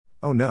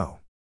Oh no.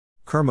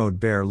 Kermode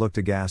Bear looked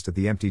aghast at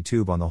the empty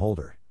tube on the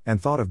holder,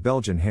 and thought of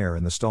Belgian hair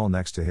in the stall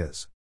next to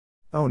his.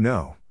 Oh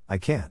no, I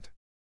can't.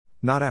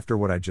 Not after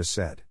what I just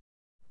said.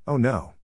 Oh no.